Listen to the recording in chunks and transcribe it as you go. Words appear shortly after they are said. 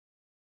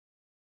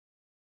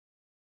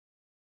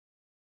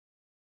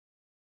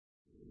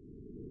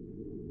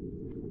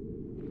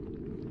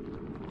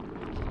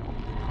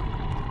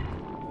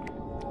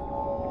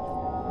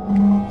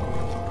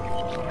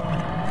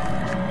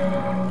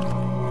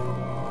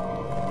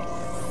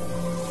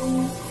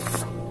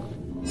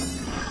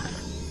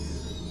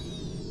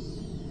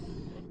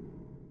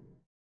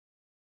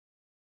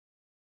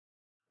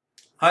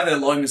Hi there,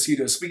 Loy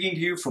Machedo speaking to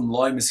you from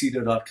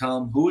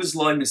loymachedo.com. Who is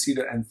Loy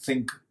Machedo and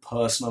Think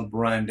Personal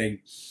Branding?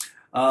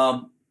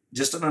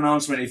 Just an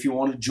announcement, if you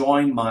want to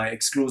join my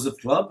exclusive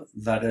club,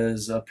 that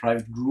is a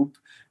private group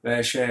where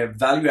I share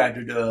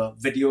value-added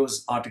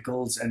videos,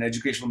 articles, and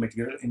educational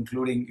material,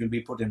 including you'll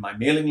be put in my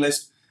mailing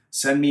list.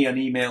 Send me an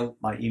email.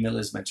 My email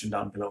is mentioned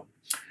down below.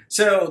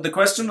 So the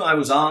question I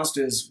was asked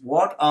is,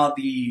 what are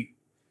the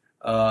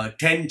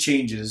 10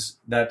 changes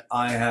that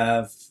I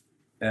have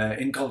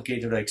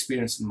inculcated or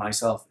experienced in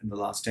myself in the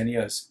last 10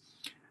 years?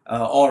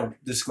 Or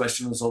this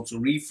question was also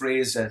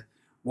rephrased as,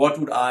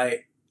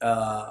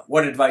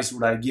 what advice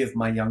would I give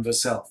my younger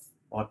self?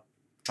 Or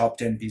top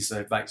 10 pieces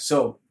of advice.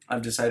 So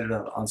I've decided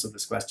to answer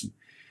this question.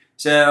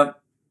 So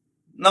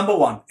number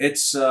one,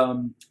 it's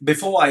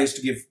before I used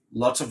to give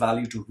lots of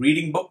value to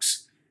reading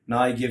books. Now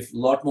I give a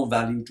lot more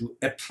value to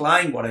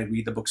applying what I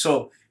read the book.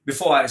 So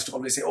before I used to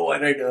always say, oh, I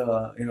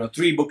read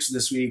 3 books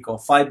this week or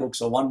 5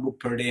 books or 1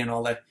 book per day and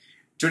all that.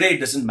 Today,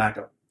 it doesn't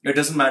matter. It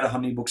doesn't matter how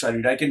many books I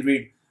read. I can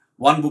read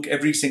 1 book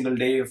every single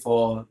day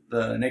for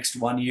the next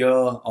 1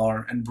 year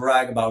and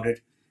brag about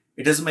it.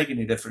 It doesn't make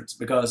any difference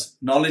because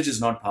knowledge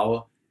is not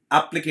power.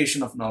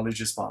 Application of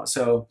knowledge is power.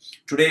 So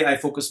today, I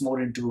focus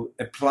more into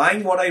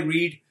applying what I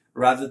read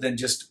rather than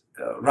just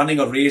running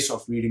a race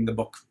of reading the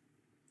book.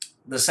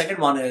 The second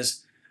one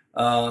is,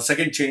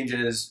 second change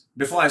is,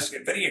 before I used to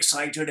get very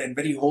excited and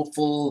very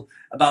hopeful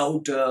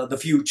about the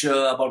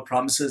future, about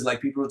promises, like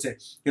people would say,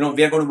 we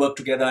are going to work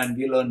together and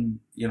we'll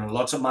earn,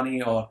 lots of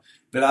money, or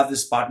we'll have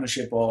this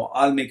partnership, or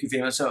I'll make you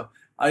famous. So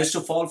I used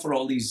to fall for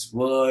all these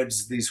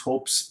words, these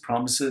hopes,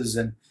 promises,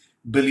 and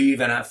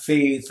believe and have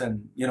faith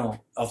and,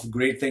 of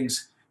great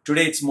things.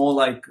 Today, it's more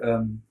like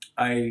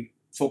I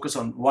focus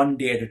on 1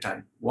 day at a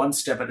time, 1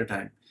 step at a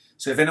time.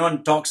 So if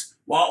anyone talks,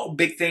 wow,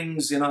 big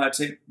things, I'd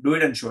say, do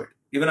it and show it.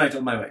 Even I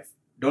tell my wife,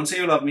 don't say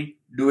you love me,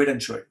 do it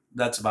and show it.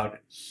 That's about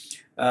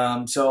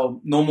it. So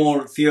no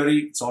more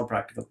theory, it's all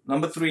practical.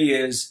 Number 3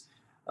 is,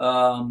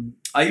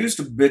 I used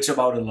to bitch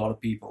about a lot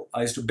of people.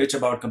 I used to bitch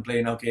about,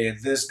 complain, okay,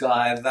 this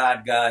guy,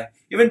 that guy.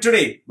 Even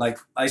today, like,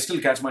 I still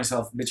catch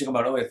myself bitching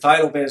about,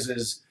 oh, Lopez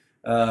is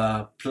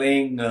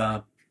playing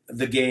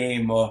the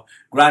game, or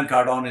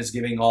Cardone is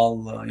giving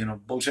all,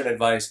 bullshit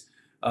advice.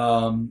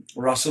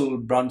 Russel,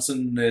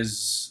 Brunson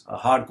is a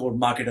hardcore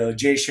marketer.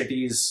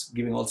 Shetty is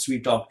giving all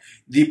sweet talk.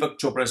 Deepak,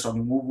 Chopra is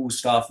talking woo-woo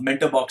stuff.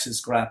 Mentor box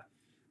is crap.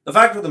 The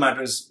fact of the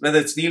matter is, whether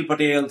it's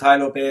Patel,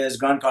 Lopez,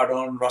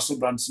 Cardone, Russell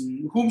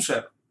Brunson,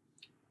 whomsoever,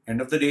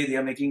 end of the day, they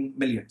are making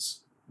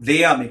millions.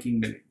 They are making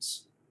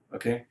millions.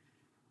 Okay?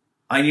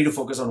 I need to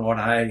focus on what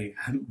I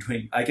am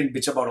doing. I can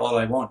bitch about all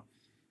I want,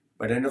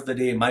 but end of the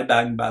day, my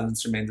bank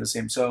balance remains the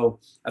same. So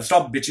I've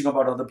stopped bitching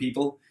about other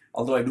people.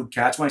 Although I do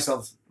catch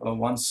myself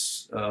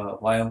once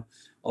while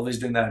always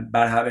doing that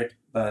bad habit,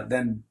 but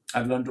then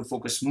I've learned to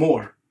focus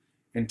more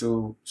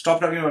into stop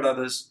talking about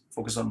others,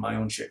 focus on my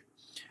own shit.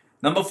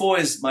 Number 4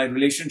 is my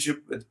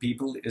relationship with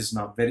people is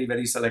now very,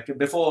 very selective.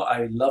 Before,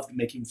 I loved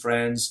making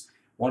friends,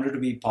 wanted to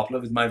be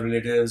popular with my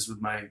relatives,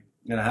 with my,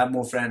 have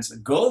more friends.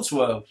 Girls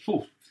were,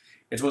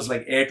 it was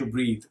like air to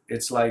breathe.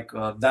 It's like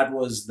that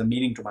was the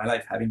meaning to my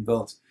life, having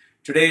girls.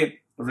 Today,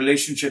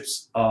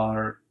 relationships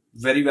are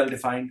very well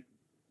defined.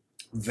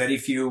 Very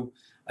few.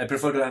 I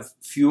prefer to have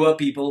fewer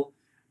people.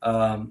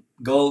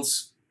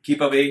 Girls, keep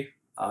away.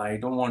 I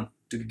don't want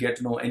to get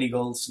to know any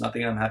girls.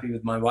 Nothing. I'm happy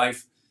with my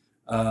wife.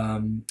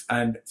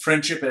 And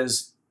friendship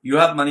is, you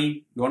have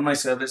money, you want my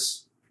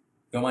service,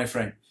 you're my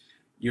friend.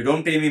 You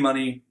don't pay me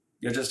money,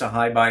 you're just a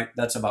hi bye.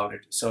 That's about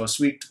it. So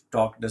sweet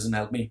talk doesn't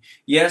help me.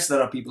 Yes,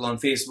 there are people on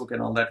Facebook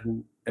and all that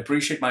who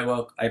appreciate my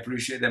work. I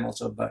appreciate them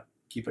also, but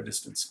keep a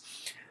distance.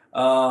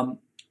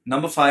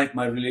 Number 5,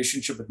 my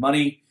relationship with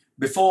money.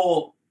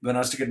 Before, when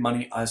I used to get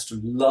money, I used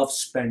to love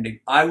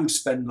spending. I would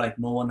spend like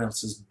no one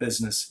else's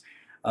business.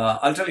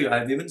 I'll tell you,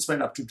 I've even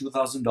spent up to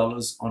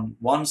 $2,000 on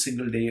 1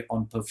 single day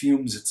on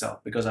perfumes itself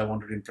because I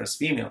wanted to impress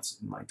females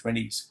in my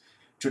 20s.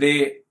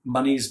 Today,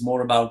 money is more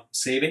about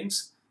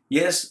savings.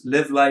 Yes,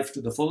 live life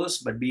to the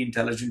fullest, but be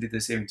intelligent with the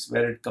savings.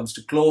 Where it comes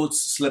to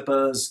clothes,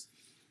 slippers,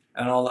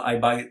 and all, I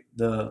buy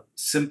the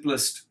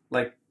simplest,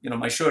 like,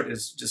 my shirt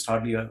is just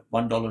hardly a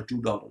 $1,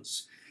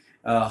 $2.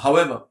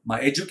 However, my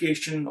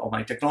education or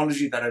my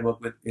technology that I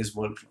work with is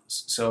world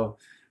class. So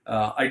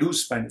I do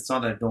spend, it's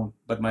not that I don't,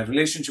 but my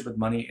relationship with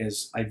money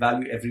is I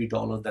value every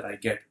dollar that I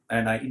get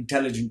and I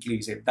intelligently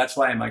save. That's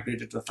why I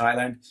migrated to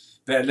Thailand,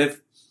 where I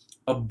live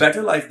a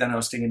better life than I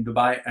was staying in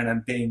Dubai, and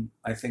I'm paying,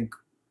 I think,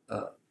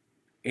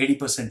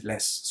 80%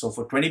 less. So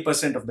for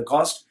 20% of the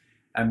cost,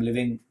 I'm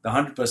living the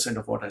 100%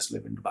 of what I used to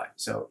live in Dubai.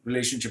 So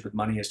relationship with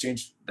money has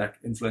changed. That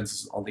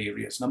influences all the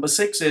areas. Number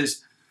 6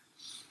 is,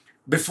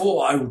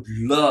 before, I would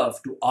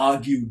love to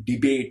argue,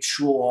 debate,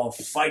 show off,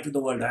 fight with the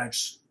world. I had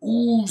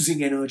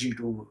oozing energy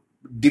to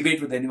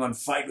debate with anyone,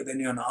 fight with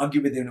anyone,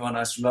 argue with anyone. I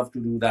used to love to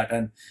do that.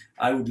 And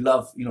I would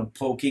love,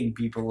 poking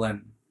people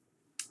and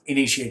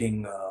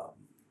initiating,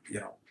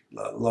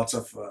 lots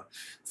of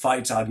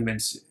fights,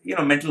 arguments,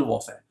 mental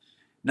warfare.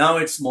 Now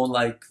it's more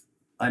like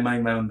I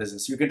mind my own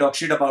business. You can talk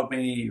shit about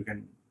me. You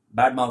can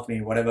badmouth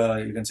me,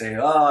 whatever, you can say,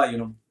 you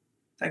know,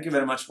 thank you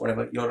very much,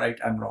 whatever, you're right,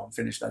 I'm wrong,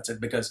 finish, that's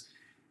it. Because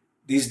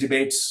these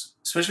debates,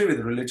 especially with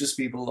religious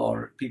people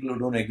or people who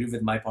don't agree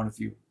with my point of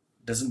view,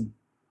 doesn't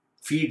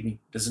feed me,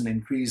 doesn't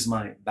increase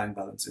my bank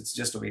balance. It's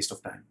just a waste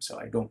of time, so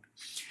I don't.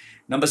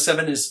 Number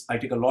 7 is I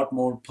take a lot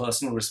more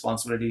personal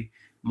responsibility.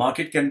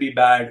 Market can be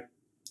bad,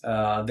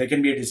 there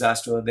can be a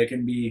disaster, there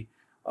can be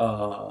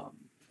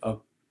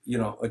you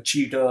know, a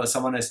cheater,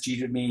 someone has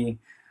cheated me.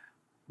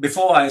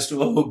 Before I used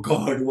to, oh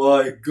God,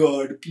 why?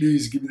 God,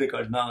 please give me the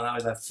card. Now I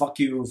was like, fuck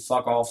you,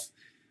 fuck off.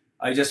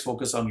 I just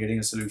focus on getting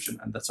a solution,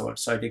 and that's all.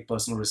 So I take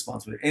personal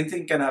responsibility.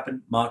 Anything can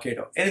happen, market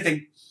or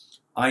anything,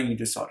 I need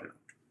to sort it out.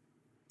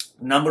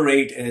 Number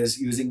 8 is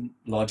using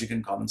logic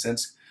and common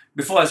sense.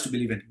 Before I used to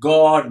believe in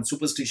God and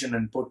superstition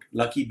and put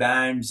lucky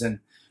bands and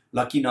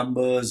lucky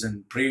numbers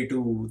and pray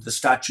to the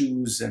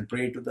statues and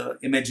pray to the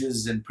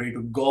images and pray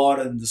to God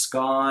in the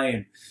sky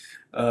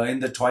and in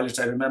the toilets.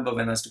 I remember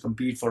when I used to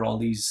compete for all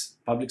these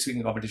public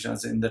speaking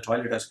competitions, in the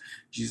toilet I was,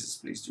 Jesus,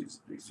 please,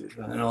 Jesus, please, Jesus,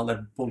 and all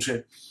that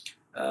bullshit.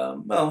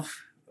 Well,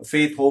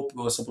 faith, hope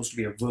was supposed to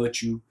be a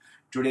virtue.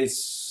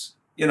 Today's,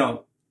 you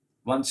know,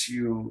 once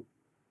you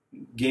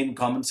gain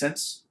common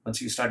sense,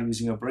 once you start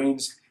using your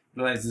brains,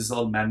 you realize this is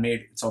all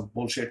man-made, it's all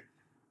bullshit.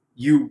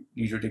 You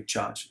need to take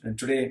charge. And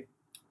today,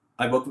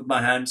 I work with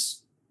my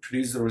hands,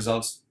 produce the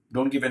results,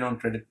 don't give anyone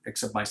credit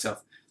except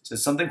myself. So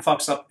if something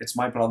fucks up, it's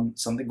my problem.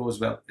 Something goes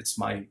well, it's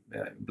my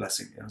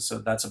blessing. You know? So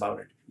that's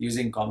about it.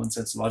 Using common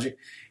sense logic.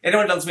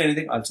 Anyone tells me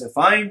anything, I'll say,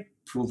 fine,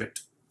 prove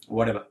it,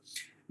 whatever.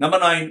 Number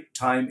 9,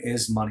 time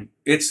is money.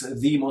 It's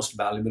the most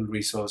valuable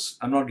resource.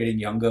 I'm not getting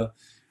younger.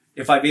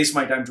 If I waste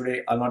my time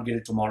today, I'll not get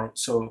it tomorrow.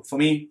 So for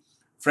me,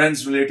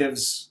 friends,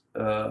 relatives,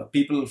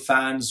 people,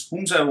 fans,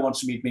 whomsoever wants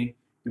to meet me,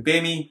 you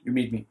pay me, you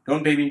meet me.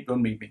 Don't pay me,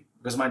 don't meet me.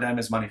 Because my time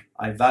is money.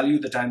 I value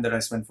the time that I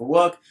spend for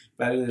work,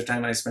 value the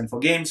time I spend for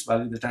games,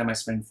 value the time I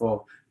spend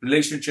for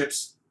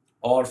relationships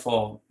or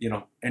for, you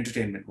know,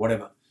 entertainment,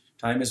 whatever.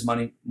 Time is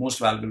money, most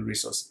valuable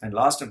resource. And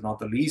last but not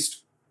the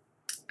least,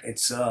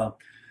 it's the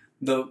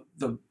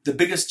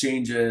biggest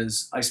change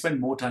is I spend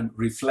more time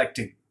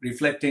reflecting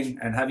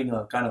and having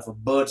a kind of a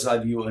bird's eye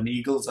view, an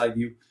eagle's eye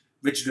view.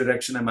 Which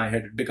direction am I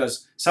headed?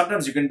 Because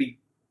sometimes you can be,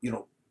 you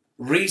know,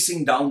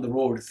 racing down the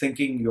road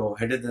thinking you're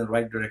headed in the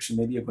right direction,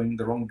 maybe you're going in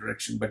the wrong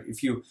direction. But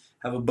if you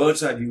have a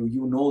bird's eye view,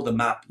 you know the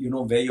map, you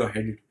know where you're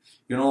headed.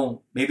 You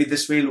know, maybe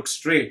this way looks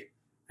straight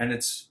and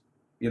it's,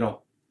 you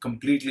know,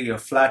 completely a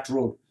flat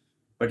road,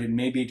 but it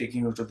may be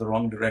taking you to the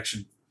wrong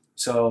direction.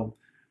 So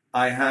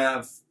I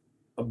have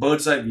a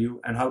bird's eye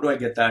view, and how do I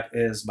get that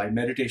is by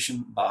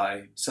meditation,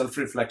 by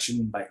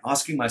self-reflection, by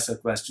asking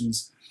myself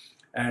questions,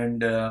 and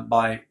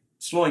by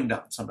slowing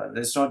down sometimes.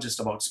 It's not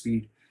just about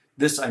speed.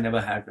 This I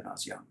never had when I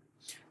was young.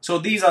 So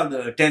these are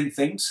the 10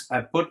 things.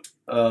 I put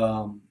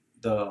the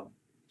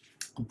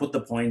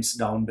points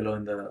down below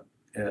in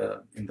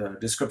the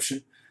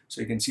description,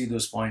 so you can see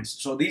those points.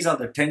 So these are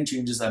the 10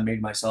 changes I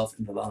made myself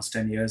in the last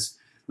 10 years.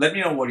 Let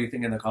me know what you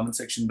think in the comment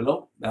section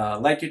below.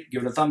 Like it,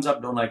 give it a thumbs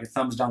up. Don't like it,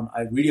 thumbs down.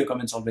 I read your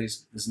comments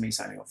always. This is me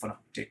signing off for now.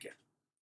 Take care.